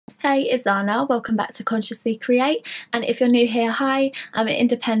Hey, it's Zana. Welcome back to Consciously Create. And if you're new here, hi, I'm an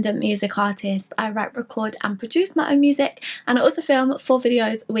independent music artist. I write, record and produce my own music, and I also film 4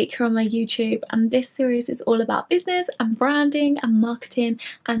 videos a week here on my YouTube. And this series is all about business and branding and marketing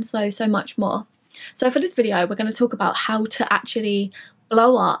and so much more. So for this video, we're going to talk about how to actually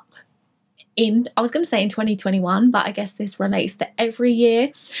blow up I was going to say in 2021, but I guess this relates to every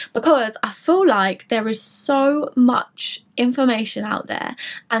year, because I feel like there is so much information out there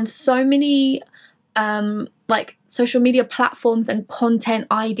and so many like social media platforms and content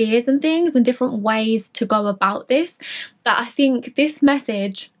ideas and things and different ways to go about this, that I think this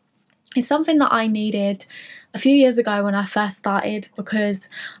message is something that I needed a few years ago when I first started, because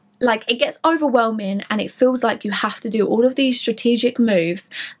it gets overwhelming and it feels like you have to do all of these strategic moves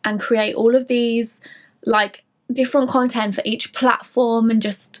and create all of these different content for each platform and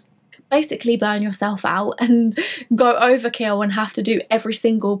just basically burn yourself out and go overkill and have to do every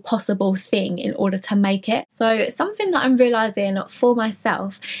single possible thing in order to make it. So something that I'm realizing for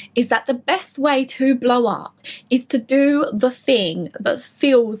myself is that the best way to blow up is to do the thing that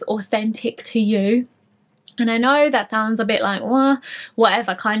feels authentic to you. And I know that sounds a bit like, well,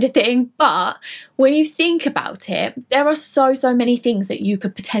 whatever kind of thing, but when you think about it, there are so many things that you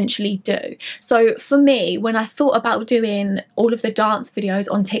could potentially do. So for me, when I thought about doing all of the dance videos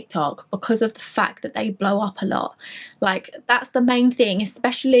on TikTok, because of the fact that they blow up a lot, that's the main thing,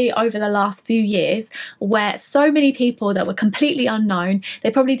 especially over the last few years, where so many people that were completely unknown, they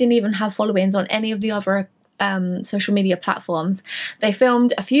probably didn't even have followings on any of the other social media platforms. They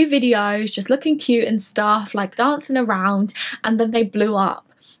filmed a few videos just looking cute and stuff, dancing around, and then they blew up.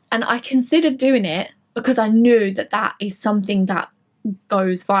 And I considered doing it because I knew that that is something that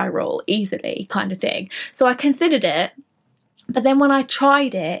goes viral easily, kind of thing. So I considered it, but then when I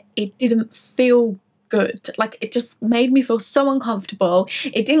tried it, it didn't feel good. It just made me feel so uncomfortable.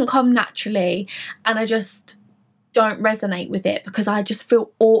 It didn't come naturally, and I just don't resonate with it because I just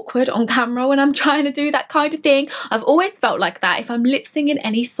feel awkward on camera when I'm trying to do that kind of thing. I've always felt like that. If I'm lip singing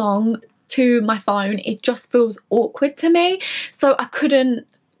any song to my phone, it just feels awkward to me. So I couldn't,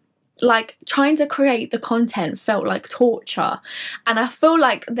 trying to create the content felt like torture. And I feel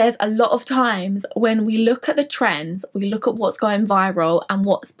like there's a lot of times when we look at the trends, we look at what's going viral and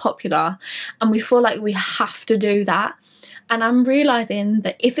what's popular, and we feel like we have to do that. And I'm realising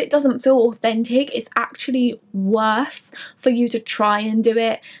that if it doesn't feel authentic, it's actually worse for you to try and do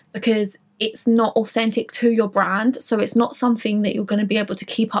it, because it's not authentic to your brand. So it's not something that you're going to be able to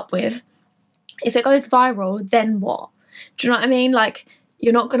keep up with. If it goes viral, then what? Do you know what I mean?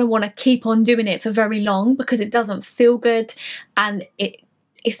 You're not going to want to keep on doing it for very long because it doesn't feel good, and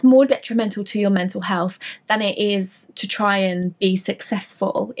it's more detrimental to your mental health than it is to try and be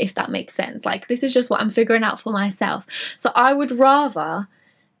successful, if that makes sense. This is just what I'm figuring out for myself. So I would rather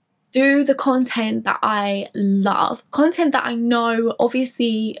do the content that I love, content that I know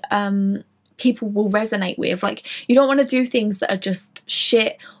obviously people will resonate with. You don't want to do things that are just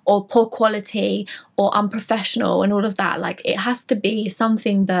shit or poor quality or unprofessional and all of that. It has to be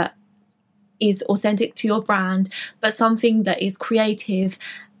something that is authentic to your brand, but something that is creative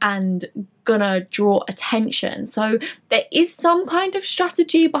and gonna draw attention. So there is some kind of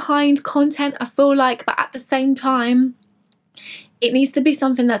strategy behind content, I feel like, but at the same time, it needs to be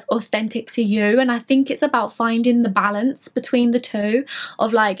something that's authentic to you. And I think it's about finding the balance between the two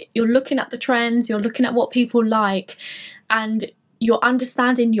of you're looking at the trends, you're looking at what people like, and you're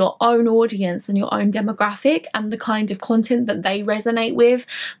understanding your own audience and your own demographic and the kind of content that they resonate with.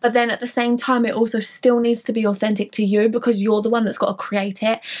 But then at the same time, it also still needs to be authentic to you, because you're the one that's got to create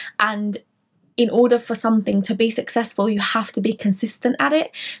it. And in order for something to be successful, you have to be consistent at it.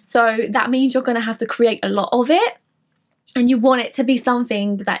 So that means you're going to have to create a lot of it. And you want it to be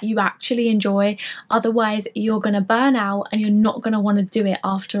something that you actually enjoy. Otherwise, you're going to burn out and you're not going to want to do it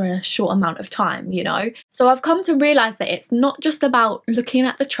after a short amount of time, you know? So I've come to realize that it's not just about looking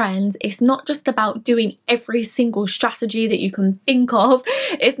at the trends. It's not just about doing every single strategy that you can think of.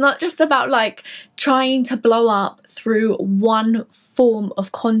 It's not just about trying to blow up through one form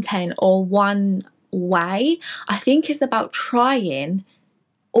of content or one way. I think it's about trying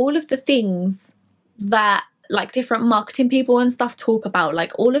all of the things that different marketing people and stuff talk about,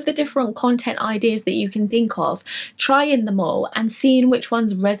 all of the different content ideas that you can think of, trying them all and seeing which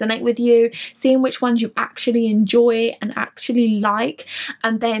ones resonate with you, seeing which ones you actually enjoy and actually like,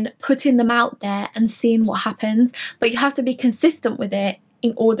 and then putting them out there and seeing what happens. But you have to be consistent with it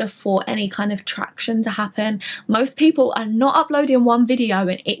in order for any kind of traction to happen. Most people are not uploading one video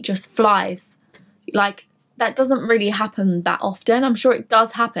and it just flies. That doesn't really happen that often. I'm sure it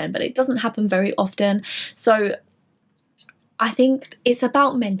does happen, but it doesn't happen very often. So I think it's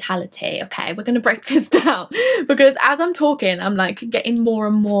about mentality. Okay, we're going to break this down because as I'm talking, I'm like getting more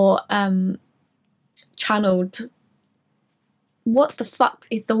and more channeled. What the fuck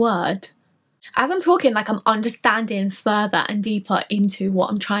is the word? As I'm talking, like I'm understanding further and deeper into what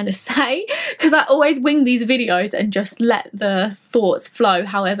I'm trying to say, because I always wing these videos and just let the thoughts flow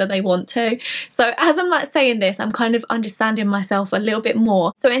however they want to. So as I'm like saying this, I'm kind of understanding myself a little bit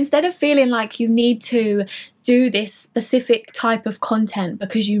more. So instead of feeling like you need to do this specific type of content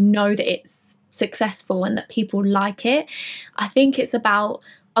because you know that it's successful and that people like it, I think it's about,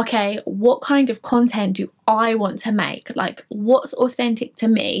 okay, what kind of content do I want to make? Like, what's authentic to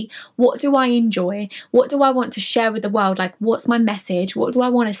me? What do I enjoy? What do I want to share with the world? Like, what's my message? What do I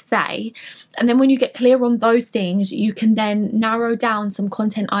want to say? And then when you get clear on those things, you can then narrow down some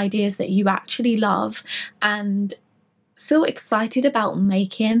content ideas that you actually love and feel excited about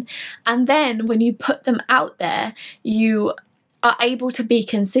making. And then when you put them out there, you are able to be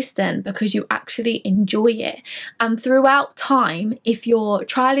consistent because you actually enjoy it. And throughout time, if you're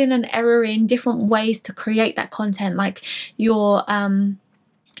trialing and erroring different ways to create that content, like you're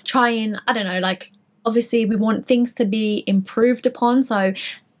trying, I don't know, like obviously we want things to be improved upon. So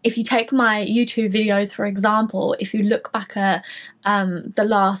if you take my YouTube videos, for example, if you look back at the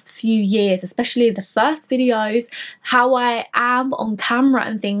last few years, especially the first videos, how I am on camera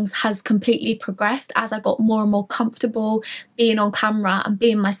and things has completely progressed as I got more and more comfortable being on camera and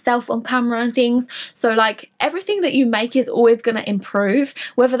being myself on camera and things. So like everything that you make is always going to improve,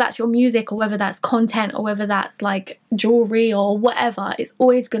 whether that's your music or whether that's content or whether that's like jewelry or whatever. It's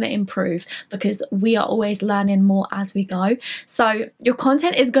always going to improve because we are always learning more as we go. So your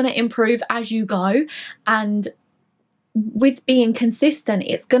content is going to improve as you go, and with being consistent,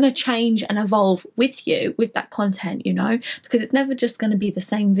 it's going to change and evolve with you, with that content, you know, because it's never just going to be the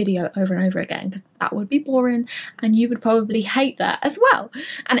same video over and over again, because that would be boring and you would probably hate that as well,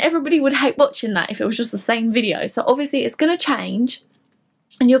 and everybody would hate watching that if it was just the same video. So obviously it's going to change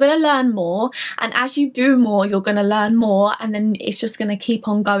and you're going to learn more, and as you do more you're going to learn more, and then it's just going to keep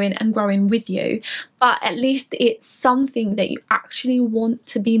on going and growing with you. But at least it's something that you actually want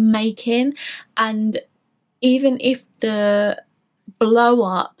to be making. And even if the blow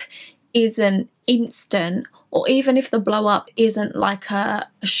up isn't instant, or even if the blow up isn't like a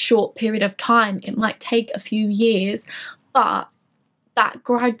short period of time, it might take a few years, but that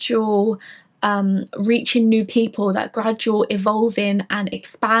gradual reaching new people, that gradual evolving and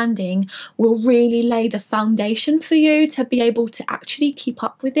expanding will really lay the foundation for you to be able to actually keep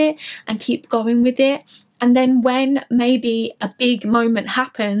up with it and keep going with it. And then when maybe a big moment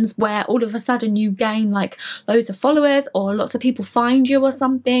happens where all of a sudden you gain like loads of followers or lots of people find you or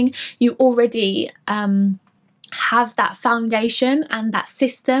something, you already have that foundation and that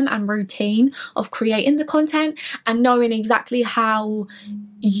system and routine of creating the content and knowing exactly how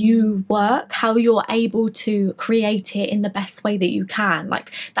you work, how you're able to create it in the best way that you can.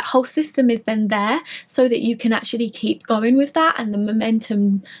 Like that whole system is then there so that you can actually keep going with that, and the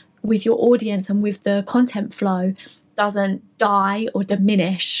momentum with your audience and with the content flow doesn't die or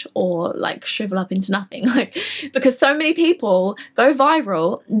diminish or like shrivel up into nothing. Like, because so many people go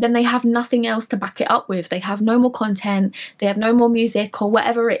viral, then they have nothing else to back it up with. They have no more content, they have no more music or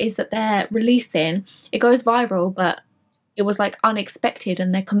whatever it is that they're releasing. It goes viral, but it was like unexpected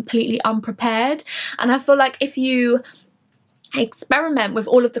and they're completely unprepared. And I feel like if you experiment with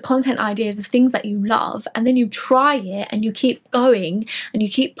all of the content ideas of things that you love, and then you try it and you keep going and you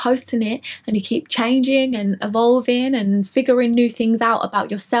keep posting it and you keep changing and evolving and figuring new things out about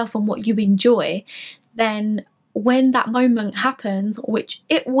yourself and what you enjoy, then when that moment happens, which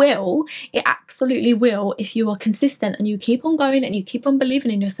it will, it absolutely will, if you are consistent and you keep on going and you keep on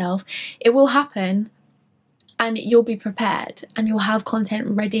believing in yourself, it will happen. And you'll be prepared and you'll have content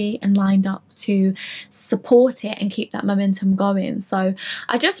ready and lined up to support it and keep that momentum going. So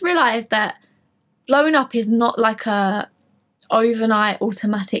I just realised that blowing up is not like a overnight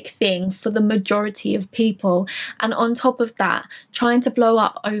automatic thing for the majority of people. And on top of that, trying to blow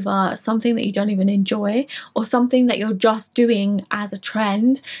up over something that you don't even enjoy or something that you're just doing as a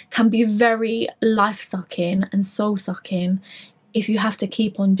trend can be very life-sucking and soul-sucking if you have to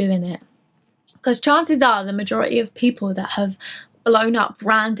keep on doing it. Because chances are the majority of people that have blown up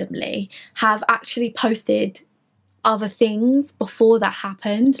randomly have actually posted other things before that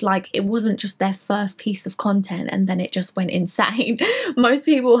happened. Like it wasn't just their first piece of content and then it just went insane. Most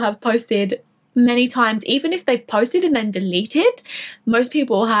people have posted many times, even if they've posted and then deleted. Most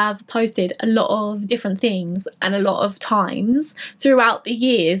people have posted a lot of different things and a lot of times throughout the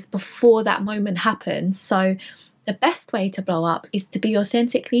years before that moment happened. So the best way to blow up is to be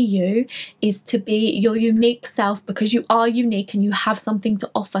authentically you, is to be your unique self, because you are unique and you have something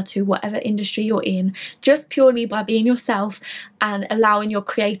to offer to whatever industry you're in, just purely by being yourself and allowing your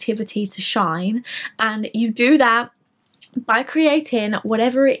creativity to shine. And you do that by creating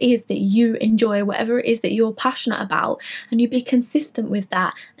whatever it is that you enjoy, whatever it is that you're passionate about, and you be consistent with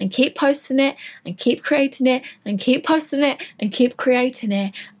that and keep posting it and keep creating it and keep posting it and keep creating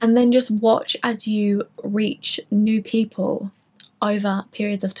it, and then just watch as you reach new people over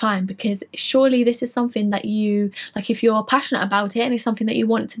periods of time. Because surely this is something that you, like, if you're passionate about it and it's something that you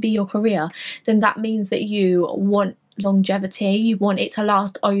want to be your career, then that means that you want longevity, you want it to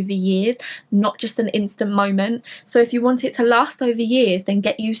last over years, not just an instant moment. So if you want it to last over years, then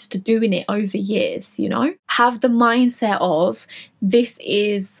get used to doing it over years, you know? Have the mindset of, this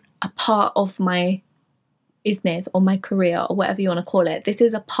is a part of my business or my career or whatever you want to call it. This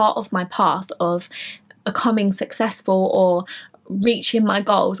is a part of my path of becoming successful or reaching my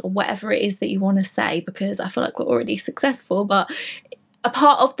goals, or whatever it is that you want to say, because I feel like we're already successful, but a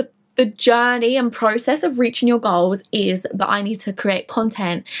part of the journey and process of reaching your goals is that I need to create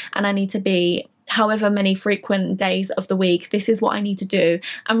content, and I need to be however many frequent days of the week. This is what I need to do,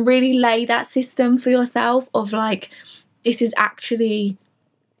 and really lay that system for yourself of like, this is actually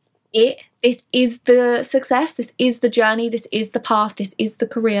it. This is the success. This is the journey. This is the path. This is the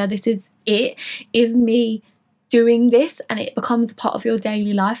career. This is it. Is me doing this, and it becomes a part of your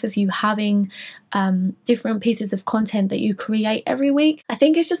daily life of you having different pieces of content that you create every week. I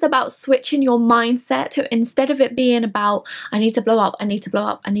think it's just about switching your mindset to, instead of it being about, I need to blow up, I need to blow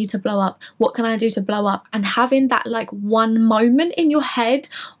up, I need to blow up, what can I do to blow up, and having that like one moment in your head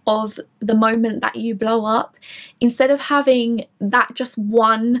of the moment that you blow up, instead of having that just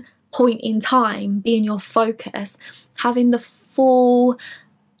one point in time being your focus, having the full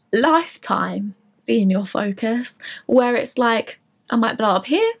lifetime being your focus, where it's like, I might blow up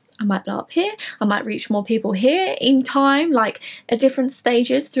here, I might blow up here, I might reach more people here in time, like at different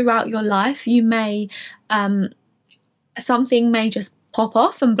stages throughout your life. You may something may just pop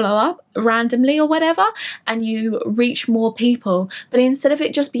off and blow up randomly or whatever, and you reach more people. But instead of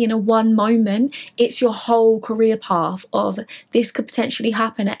it just being a one moment, it's your whole career path of, this could potentially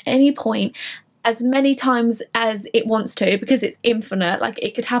happen at any point, as many times as it wants to, because it's infinite. Like,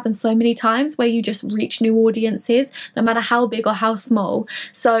 it could happen so many times where you just reach new audiences, no matter how big or how small.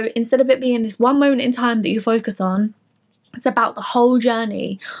 So instead of it being this one moment in time that you focus on, it's about the whole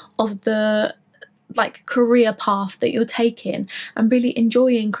journey of the like career path that you're taking, and really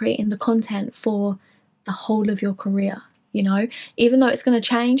enjoying creating the content for the whole of your career. You know, even though it's going to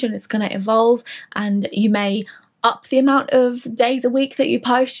change and it's going to evolve, and you may up the amount of days a week that you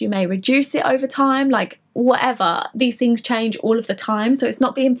post, you may reduce it over time, like whatever, these things change all of the time. So it's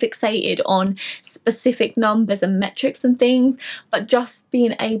not being fixated on specific numbers and metrics and things, but just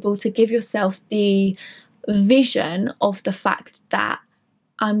being able to give yourself the vision of the fact that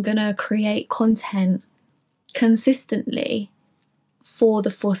I'm gonna create content consistently for the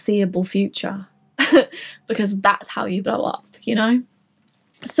foreseeable future, because that's how you blow up, you know?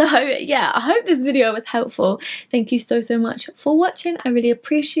 So yeah, I hope this video was helpful. Thank you so much for watching. I really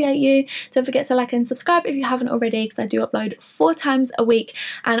appreciate you. Don't forget to like and subscribe if you haven't already, because I do upload 4 times a week,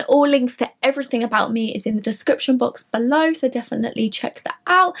 and all links to everything about me is in the description box below, so definitely check that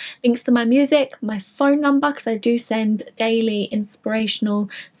out. Links to my music, my phone number, because I do send daily inspirational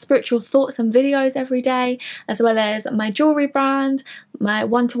spiritual thoughts and videos every day, as well as my jewelry brand, my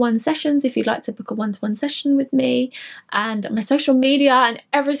one-to-one sessions if you'd like to book a one-to-one session with me, and my social media, and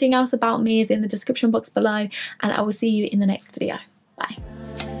everything else about me is in the description box below. And I will see you in the next video.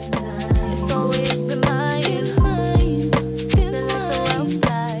 Bye.